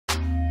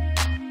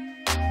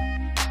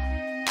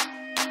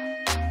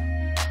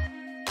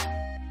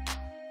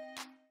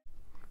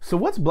So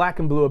what's Black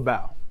and Blue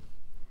about?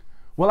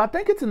 Well, I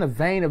think it's in the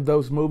vein of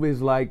those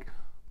movies like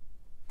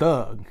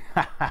Thug,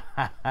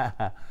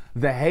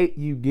 The Hate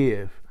U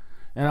Give.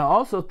 And I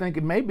also think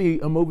it may be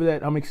a movie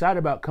that I'm excited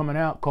about coming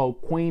out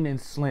called Queen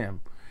and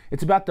Slim.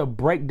 It's about the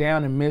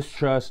breakdown and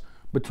mistrust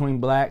between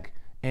black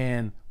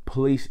and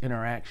police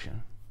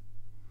interaction.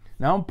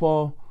 Now I'm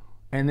Paul,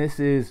 and this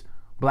is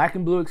Black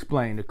and Blue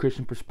Explained, a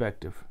Christian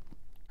perspective.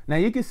 Now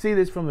you can see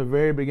this from the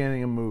very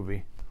beginning of the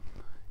movie.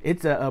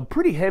 It's a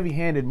pretty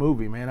heavy-handed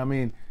movie, man. I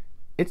mean,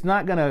 it's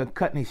not gonna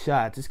cut any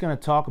shots. It's gonna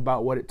talk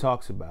about what it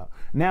talks about.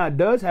 Now it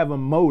does have a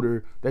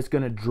motor that's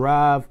gonna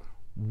drive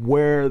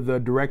where the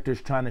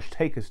director's trying to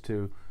take us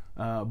to,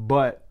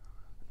 but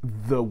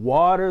the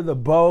water, the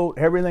boat,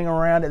 everything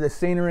around it, the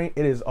scenery,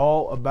 it is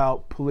all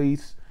about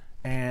police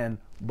and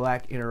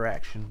black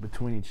interaction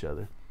between each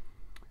other.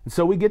 And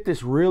so we get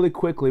this really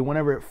quickly.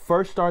 Whenever it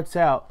first starts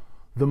out,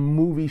 the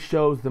movie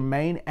shows the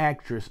main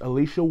actress,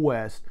 Alicia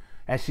West,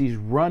 as she's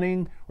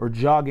running or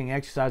jogging,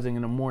 exercising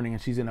in the morning,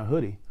 and she's in a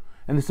hoodie.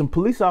 And then some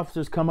police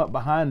officers come up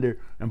behind her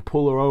and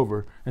pull her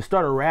over and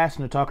start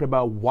harassing her, talking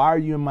about, why are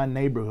you in my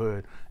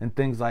neighborhood, and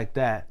things like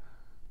that.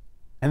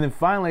 And then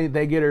finally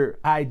they get her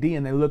ID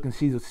and they look and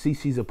see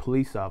she's a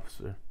police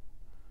officer.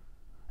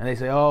 And they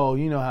say, oh,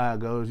 you know how it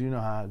goes, you know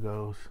how it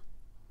goes.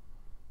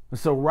 And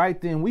so right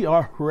then we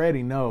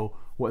already know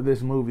what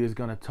this movie is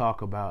going to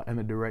talk about and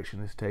the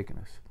direction it's taking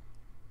us.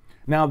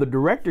 Now the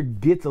director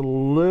gets a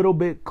little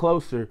bit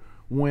closer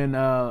when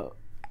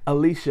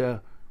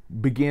Alicia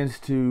begins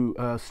to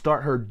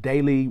start her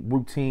daily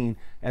routine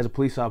as a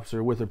police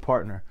officer with her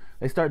partner.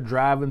 They start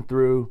driving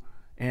through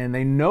and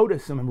they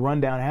notice some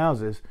rundown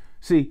houses.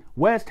 See,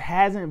 West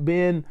hasn't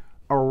been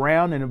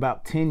around in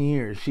about 10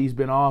 years. She's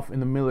been off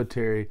in the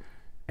military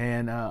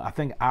and I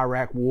think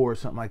Iraq War or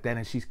something like that.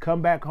 And she's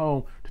come back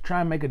home to try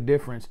and make a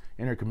difference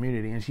in her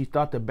community. And she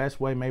thought the best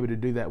way maybe to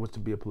do that was to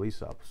be a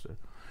police officer.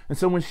 And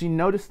so when she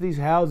noticed these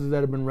houses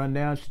that have been run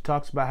down, she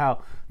talks about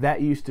how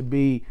that used to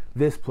be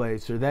this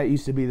place or that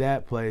used to be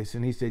that place.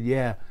 And he said,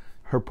 yeah,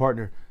 her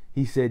partner,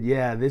 he said,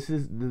 yeah,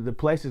 the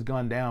place has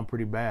gone down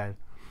pretty bad.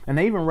 And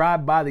they even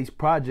ride by these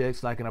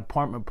projects like an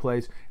apartment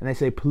place and they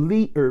say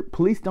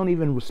police don't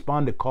even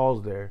respond to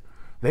calls there.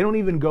 They don't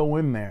even go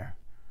in there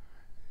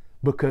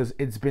because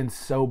it's been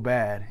so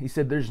bad. He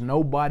said, there's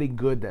nobody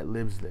good that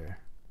lives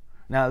there.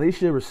 Now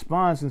Alicia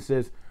responds and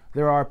says,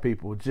 there are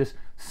people, just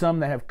some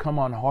that have come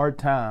on hard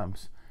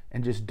times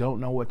and just don't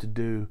know what to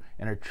do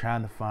and are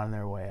trying to find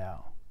their way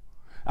out.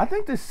 I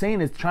think this scene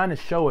is trying to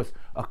show us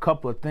a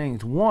couple of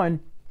things.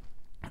 One,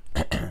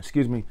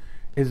 excuse me,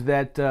 is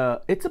that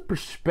it's a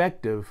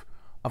perspective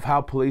of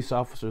how police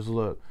officers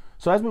look.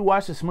 So as we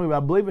watch this movie, I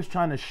believe it's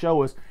trying to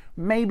show us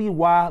maybe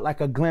why,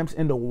 like a glimpse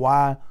into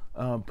why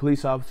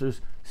police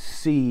officers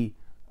see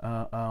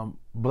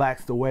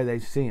blacks the way they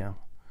see them.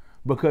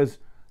 Because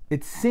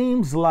it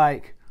seems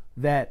like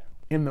that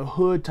in the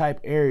hood type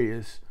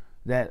areas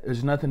that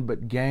there's nothing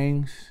but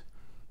gangs,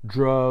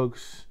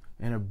 drugs,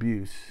 and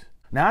abuse.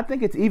 Now I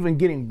think it's even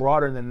getting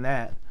broader than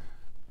that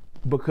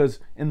because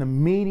in the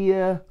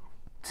media,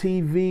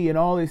 TV, and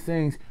all these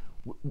things,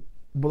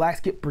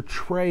 blacks get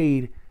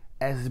portrayed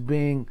as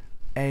being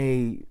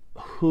a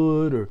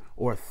hood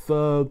or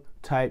thug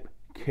type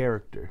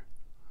character.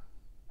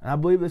 And I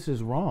believe this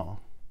is wrong.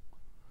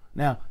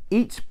 Now,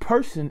 each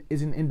person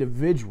is an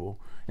individual.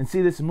 And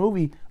see, this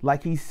movie,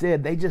 like he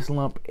said, they just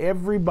lump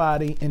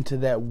everybody into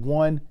that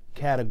one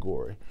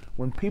category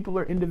when people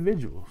are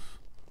individuals.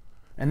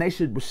 And they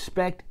should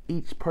respect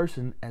each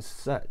person as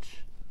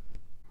such.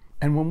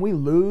 And when we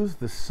lose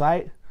the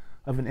sight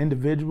of an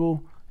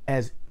individual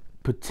as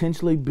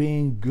potentially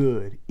being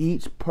good,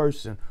 each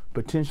person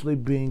potentially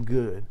being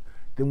good,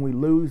 then we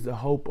lose the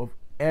hope of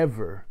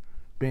ever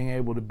being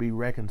able to be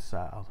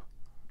reconciled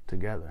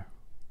together.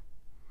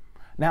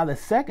 Now, the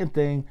second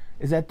thing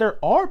is that there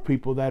are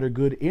people that are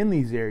good in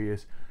these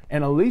areas,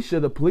 and Alicia,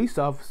 the police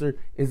officer,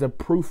 is a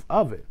proof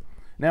of it.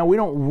 Now, we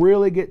don't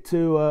really get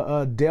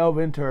to delve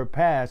into her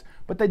past,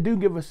 but they do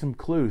give us some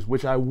clues,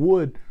 which I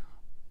would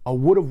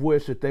have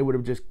wished that they would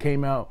have just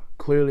came out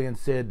clearly and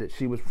said that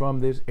she was from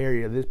this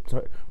area, this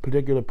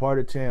particular part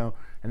of town,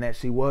 and that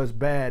she was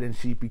bad and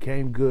she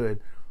became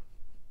good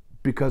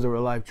because of her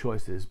life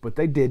choices. But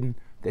they didn't.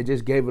 They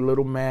just gave a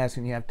little mask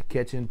and you have to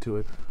catch into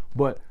it.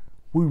 But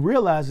we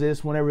realize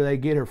this whenever they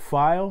get her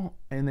file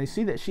and they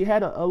see that she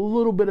had a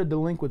little bit of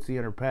delinquency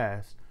in her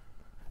past.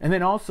 And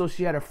then also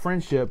she had a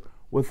friendship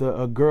with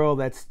a girl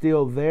that's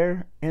still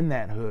there in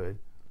that hood.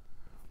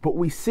 But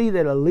we see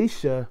that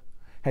Alicia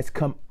has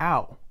come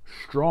out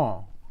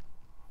strong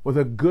with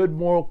a good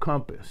moral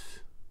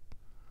compass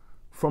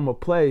from a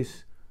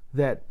place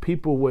that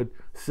people would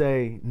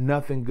say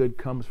nothing good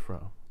comes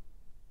from.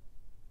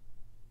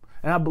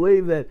 And I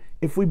believe that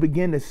if we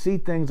begin to see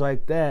things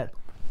like that,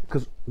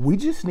 because we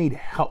just need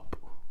help.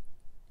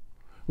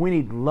 We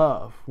need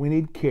love. We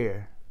need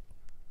care.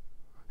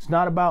 It's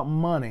not about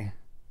money.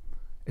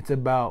 It's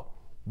about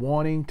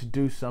wanting to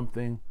do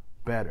something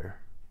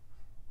better.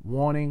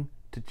 Wanting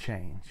to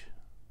change.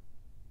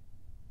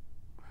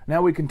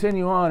 Now we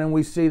continue on and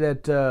we see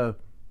that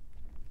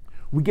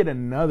we get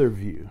another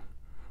view.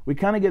 We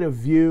kind of get a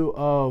view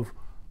of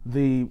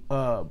the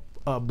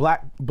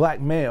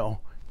black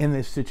male in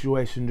this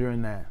situation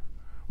during that.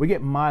 We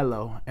get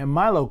Milo, and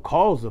Milo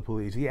calls the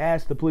police. He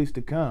asks the police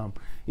to come.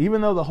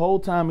 Even though the whole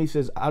time he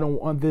says, I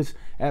don't want this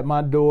at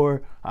my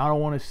door. I don't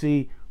want to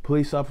see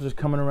police officers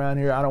coming around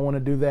here. I don't want to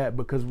do that,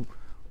 because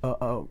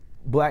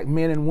black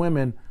men and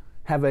women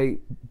have a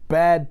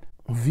bad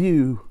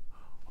view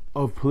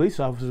of police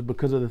officers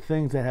because of the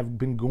things that have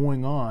been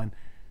going on,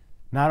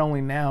 not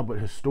only now, but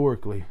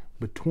historically,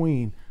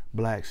 between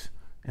blacks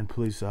and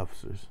police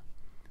officers.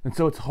 And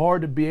so it's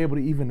hard to be able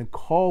to even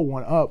call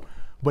one up,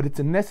 but it's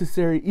a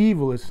necessary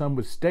evil, as some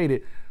would state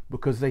it,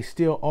 because they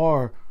still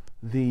are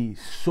the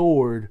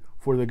sword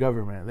for the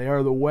government. They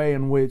are the way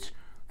in which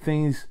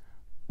things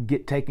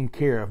get taken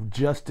care of.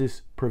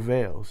 Justice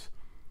prevails.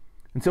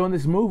 And so in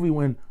this movie,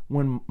 when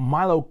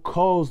Milo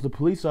calls the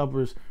police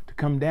officers to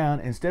come down,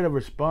 instead of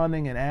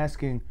responding and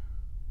asking,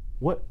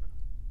 what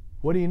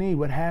do you need?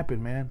 What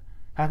happened, man?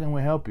 How can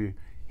we help you?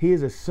 He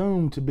is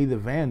assumed to be the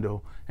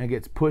vandal and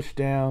gets pushed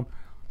down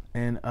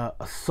and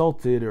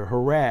assaulted or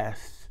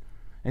harassed.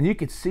 And you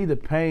could see the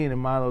pain in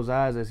Milo's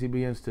eyes as he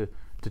begins to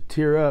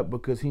tear up,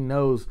 because he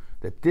knows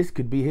that this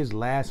could be his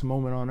last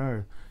moment on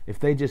earth. If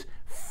they just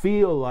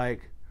feel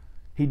like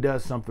he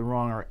does something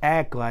wrong or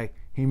act like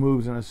he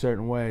moves in a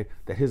certain way,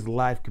 that his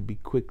life could be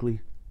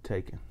quickly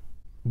taken.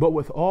 But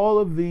with all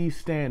of these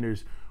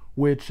standards,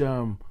 which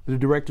the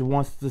director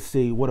wants to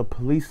see, what a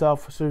police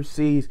officer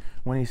sees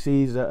when he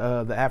sees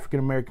the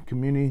African-American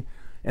community,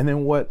 and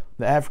then what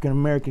the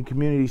African-American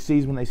community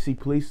sees when they see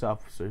police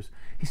officers,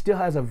 he still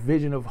has a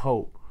vision of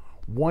hope.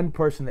 One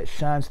person that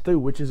shines through,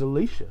 which is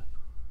Alicia,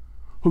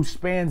 who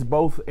spans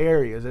both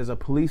areas as a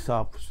police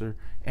officer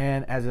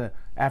and as an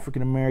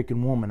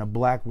African-American woman, a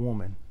black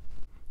woman.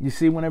 You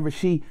see, whenever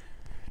she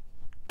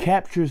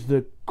captures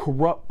the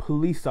corrupt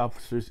police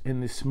officers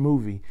in this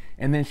movie,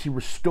 and then she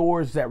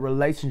restores that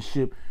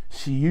relationship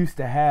she used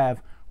to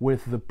have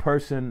with the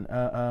person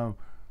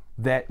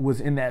that was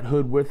in that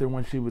hood with her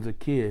when she was a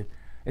kid,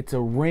 it's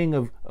a ring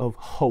of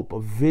hope, a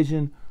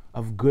vision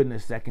of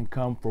goodness that can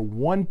come for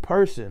one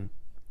person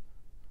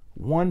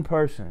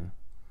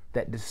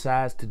that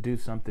decides to do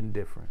something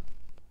different.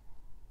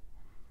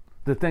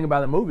 The thing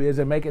about the movie is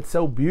they make it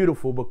so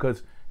beautiful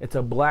because it's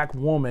a black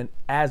woman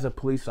as a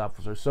police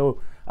officer.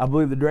 So I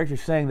believe the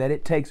director's saying that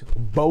it takes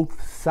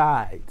both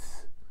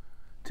sides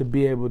to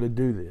be able to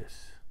do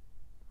this.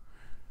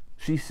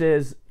 She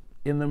says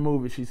in the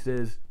movie, she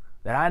says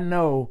that I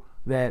know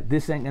that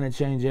this ain't going to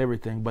change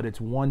everything, but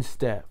it's one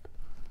step,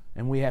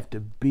 and we have to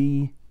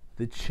be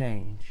the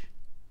change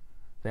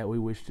that we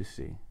wish to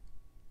see.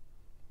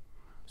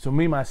 So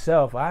me,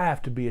 myself, I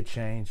have to be a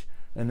change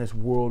in this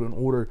world in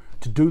order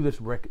to do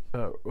this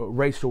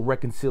racial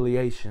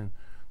reconciliation,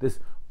 this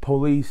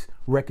police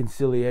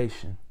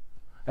reconciliation,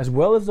 as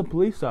well as the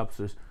police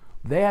officers.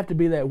 They have to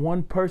be that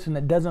one person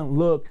that doesn't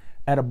look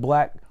at a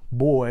black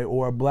boy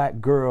or a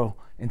black girl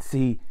and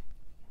see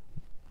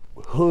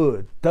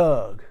hood,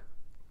 thug,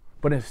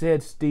 but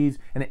instead sees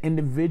an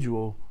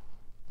individual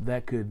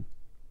that could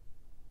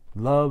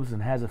loves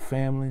and has a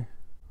family,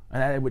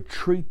 and that it would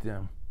treat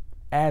them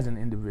as an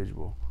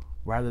individual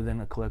rather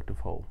than a collective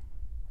whole.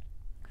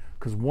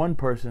 Because one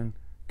person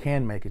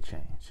can make a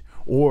change.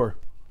 Or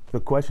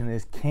the question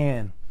is,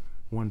 can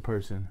one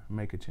person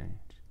make a change?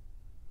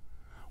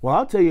 Well,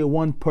 I'll tell you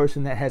one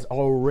person that has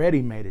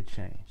already made a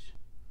change.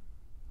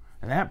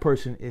 And that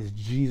person is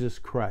Jesus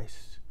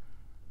Christ.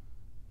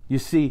 You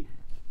see,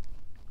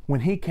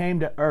 when he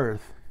came to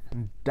earth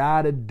and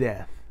died a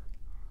death,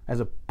 as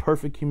a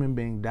perfect human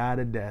being, died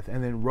a death,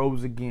 and then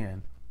rose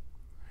again,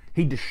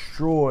 he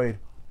destroyed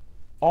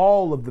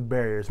all of the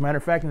barriers. Matter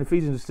of fact, in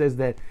Ephesians it says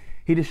that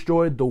he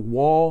destroyed the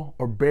wall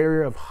or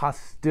barrier of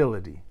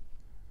hostility.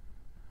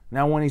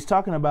 Now, when he's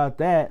talking about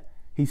that,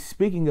 he's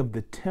speaking of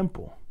the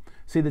temple.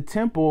 See, the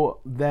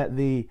temple that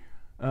the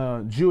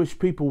Jewish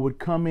people would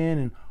come in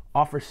and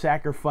offer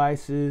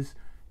sacrifices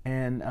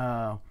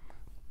and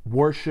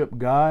worship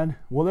God.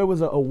 Well, there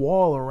was a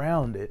wall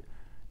around it,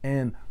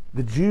 and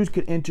the Jews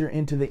could enter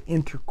into the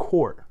inner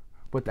court,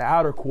 but the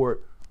outer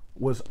court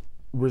was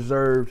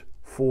reserved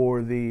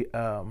for the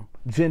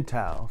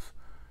Gentiles,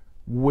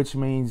 which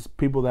means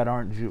people that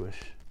aren't Jewish.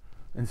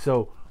 And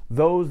so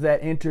those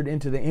that entered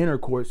into the inner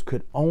courts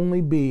could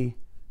only be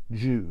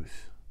Jews.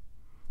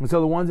 And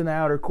so the ones in the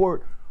outer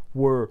court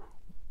were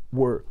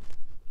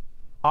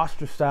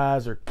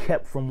ostracized or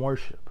kept from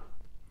worship.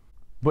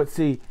 But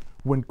see,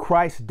 when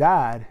Christ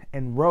died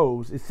and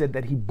rose, it said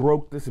that he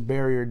broke this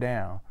barrier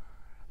down,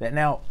 that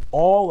now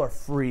all are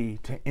free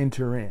to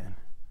enter in.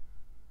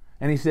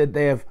 And he said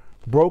they have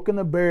broken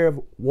the barrier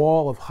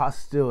wall of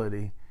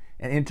hostility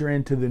and enter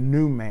into the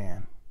new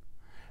man.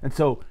 And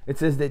so it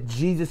says that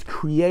Jesus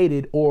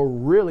created, or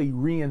really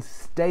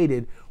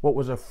reinstated, what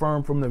was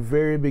affirmed from the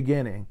very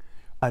beginning,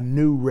 a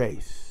new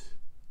race.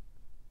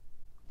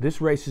 This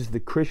race is the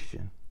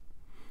Christian.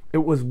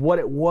 It was what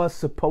it was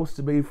supposed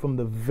to be from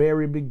the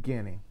very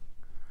beginning.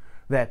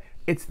 That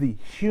it's the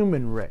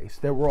human race,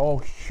 that we're all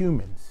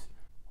humans,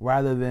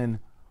 rather than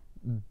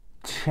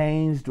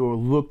changed or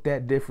looked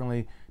at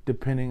differently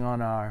depending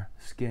on our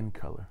skin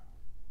color.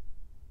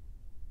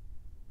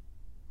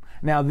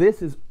 Now,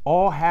 this is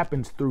all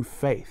happens through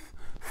faith.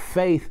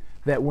 Faith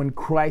that when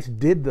Christ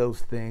did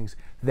those things,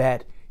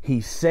 that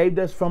he saved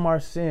us from our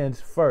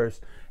sins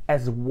first,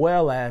 as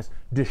well as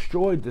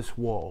destroyed this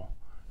wall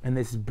and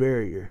this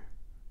barrier.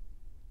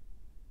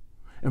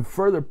 And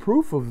further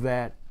proof of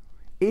that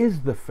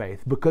is the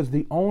faith, because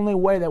the only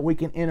way that we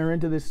can enter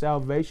into this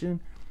salvation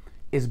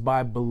is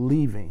by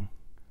believing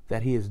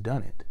that he has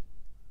done it.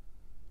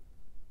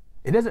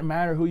 It doesn't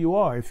matter who you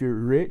are. If you're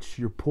rich,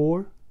 you're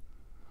poor,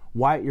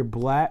 white, you're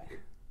black,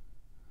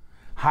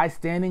 high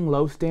standing,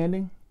 low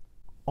standing.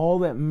 All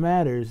that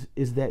matters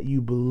is that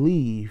you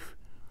believe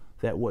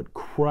that what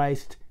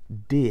Christ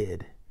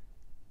did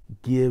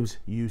gives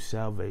you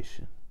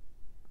salvation.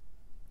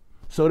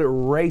 So it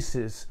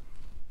erases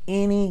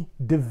any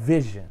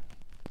division,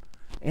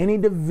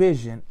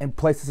 and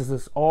places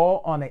us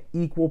all on an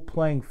equal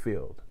playing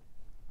field.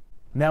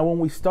 Now, when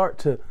we start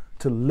to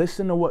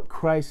listen to what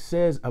Christ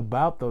says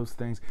about those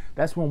things,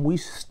 that's when we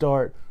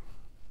start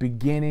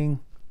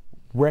beginning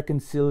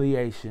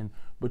reconciliation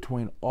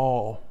between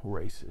all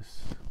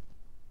races.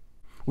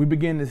 We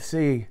begin to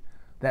see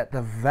that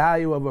the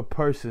value of a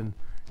person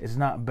is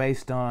not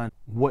based on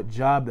what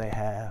job they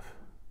have,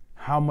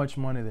 how much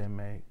money they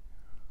make,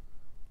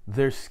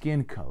 their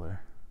skin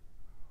color,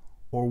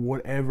 or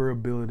whatever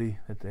ability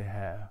that they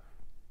have,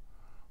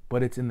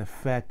 but it's in the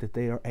fact that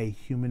they are a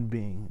human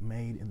being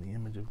made in the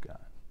image of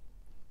God.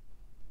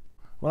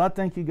 Well, I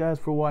thank you guys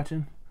for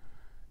watching,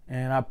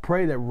 and I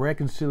pray that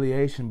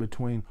reconciliation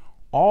between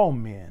all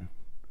men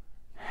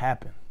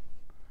happen.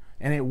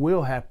 And it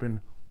will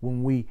happen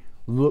when we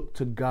look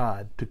to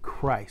God, to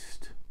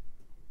Christ,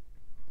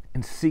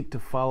 and seek to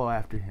follow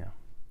after him.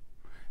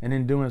 And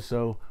in doing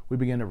so, we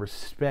begin to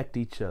respect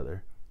each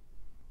other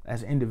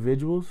as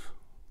individuals,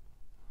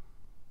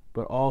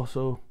 but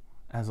also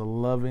as a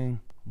loving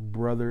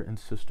brother and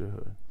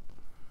sisterhood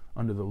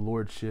under the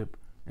lordship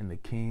and the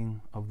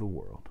King of the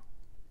world.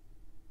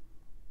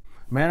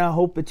 Man, I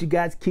hope that you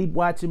guys keep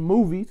watching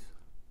movies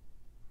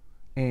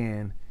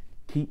and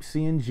keep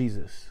seeing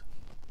Jesus